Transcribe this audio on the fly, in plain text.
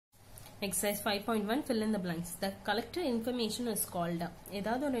Exercise 5.1 fill in the blanks. The collected information is called.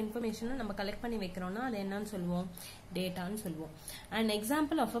 ஏதாவது ஒரு information நம்ம collect பண்ணி வைக்கிறோம்னா அது என்னன்னு சொல்லுவோம்? Dataன்னு சொல்லுவோம். An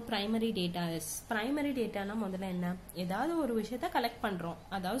example of a primary data is primary dataனா முதல்ல என்ன? ஏதாவது ஒரு விஷயத்தை collect பண்றோம்.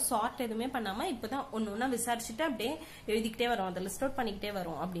 அதாவது sort எதுவுமே பண்ணாம இப்பதான் ஒண்ணா விசாரிச்சுட்டு அப்படியே எழுதிக்கிட்டே வரோம். அதை லிஸ்ட் அவுட் பண்ணிக்கிட்டே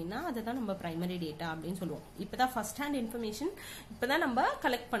வரோம் அப்படின்னா அதுதான் நம்ம primary data அப்படின்னு சொல்லுவோம். இப்பதான் first hand information இப்பதான் நம்ம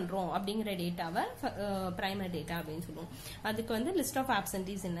collect பண்றோம் அப்படிங்கிற டேட்டாவை primary data அப்படின்னு சொல்லுவோம். அதுக்கு வந்து list of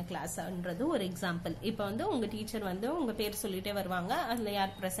absentees in a class ன்றது ஒரு எக்ஸாம்பிள். இப்போ வந்து உங்க டீச்சர் வந்து உங்க பேர் சொல்லிட்டே வருவாங்க. அதுல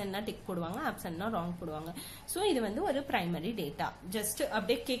யார் பிரசன்ட்னா டிக் போடுவாங்க, ஆப்சென்ட்னா ராங் போடுவாங்க. சோ இது வந்து ஒரு பிரைமரி டேட்டா. ஜஸ்ட்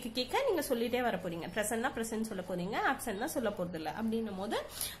அப்படியே கேட்க நீங்க சொல்லிட்டே வர போறீங்க. பிரசன்ட்னா பிரசன்ட் சொல்ல போறீங்க, ஆப்சென்ட்னா சொல்ல போறது இல்ல. அப்படின்னும் போது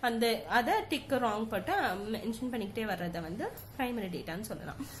அத டிக் ராங் போட்டு மென்ஷன் பண்ணிக்கிட்டே வர்றத வந்து பிரைமரி டேட்டான்னு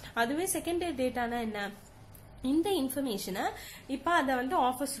சொல்லலாம். அதுவே செகண்டரி டேட்டானா என்ன? இந்த இன்ஃபர்மேஷனை இப்ப அதை வந்து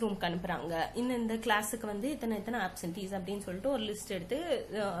ஆஃபீஸ் ரூம்க்கு அனுப்புறாங்க. இந்த கிளாஸுக்கு வந்து இத்தனை ஆப்சென்டீஸ் அப்படின்னு சொல்லிட்டு ஒரு லிஸ்ட் எடுத்து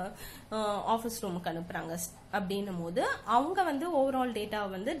ஆஃபீஸ் ரூமுக்கு அனுப்புறாங்க. அப்படின்னும் போது அவங்க வந்து ஓவரால் டேட்டா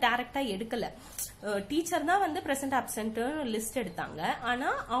வந்து டைரக்டா எடுக்கல. டீச்சர் தான் வந்து பிரசன்ட் ஆப்சென்ட் லிஸ்ட் எடுத்தாங்க. ஆனா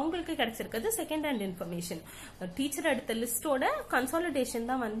அவங்களுக்கு கிடைச்சிருக்கிறது செகண்ட் ஹேண்ட் இன்ஃபர்மேஷன். டீச்சர் எடுத்த லிஸ்டோட கன்சாலிடேஷன்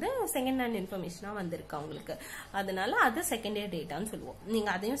தான் வந்து செகண்ட் ஹேண்ட் இன்ஃபர்மேஷனா வந்திருக்கு அவங்களுக்கு. அதனால அது செகண்டரி டேட்டான்னு சொல்லுவோம்.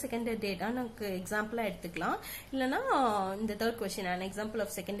 நீங்க அதையும் செகண்டரி டேட்டா நமக்கு எக்ஸாம்பிளா எடுத்துக்கலாம். இல்லைன்னா இந்த third question an example of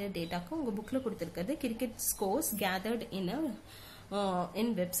secondary டேட்டாக்கு உங்க புக்ல கொடுத்திருக்கிறது கிரிக்கெட் ஸ்கோர்ஸ் கேதர்ட்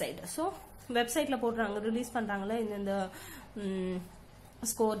இன் வெப்சைட். ஸோ வெப்சைட்ல போடுறாங்க, ரிலீஸ் பண்றாங்கல்ல, இந்த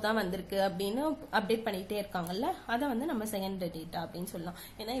ஸ்கோர் தான் வந்திருக்கு அப்படின்னு அப்டேட் பண்ணிட்டே இருக்காங்கல்ல, அதை வந்து நம்ம செகண்டரி டேட்டா அப்படின்னு சொல்லலாம்.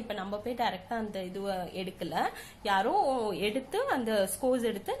 ஏன்னா இப்ப நம்ம போய் டைரக்டா அந்த இதுவை எடுக்கல, யாரோ எடுத்து அந்த ஸ்கோர்ஸ்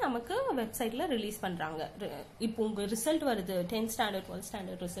எடுத்து நமக்கு வெப்சைட்ல ரிலீஸ் பண்றாங்க. இப்போ உங்க ரிசல்ட் வருது, 10th standard 12th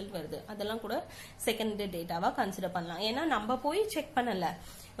standard result வருது, அதெல்லாம் கூட செகண்டரி டேட்டாவா கன்சிடர் பண்ணலாம். ஏன்னா நம்ம போய் செக் பண்ணல,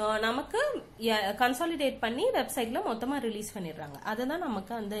 நமக்கு கன்சாலிடேட் பண்ணி வெப்சைட்ல மொத்தமா ரிலீஸ் பண்ணிடுறாங்க. அதுதான்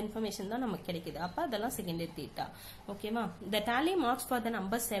நமக்கு அந்த இன்ஃபர்மேஷன் தான் நமக்கு கிடைக்குது. அப்ப அதெல்லாம் செகண்டரி டேட்டா. ஓகேவா? The tally marks for the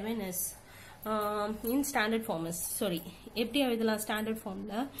number 7 is in standard form is எப்படி எழுதலாம்? ஸ்டாண்டர்ட்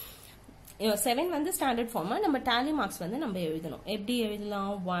ஃபார்ம்ல 7 வந்து ஸ்டாண்டர்ட் ஃபார்ம், நம்ம டேலி மார்க்ஸ் வந்து நம்ம எழுதணும். எப்படி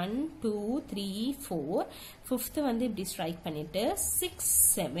எழுதலாம்? 1 2 3 4, 5th வந்து இப்படி ஸ்ட்ரைக் பண்ணிட்டு 6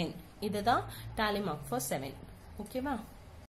 7, இதுதான் டேலி மார்க் ஃபார் 7. ஓகேவா?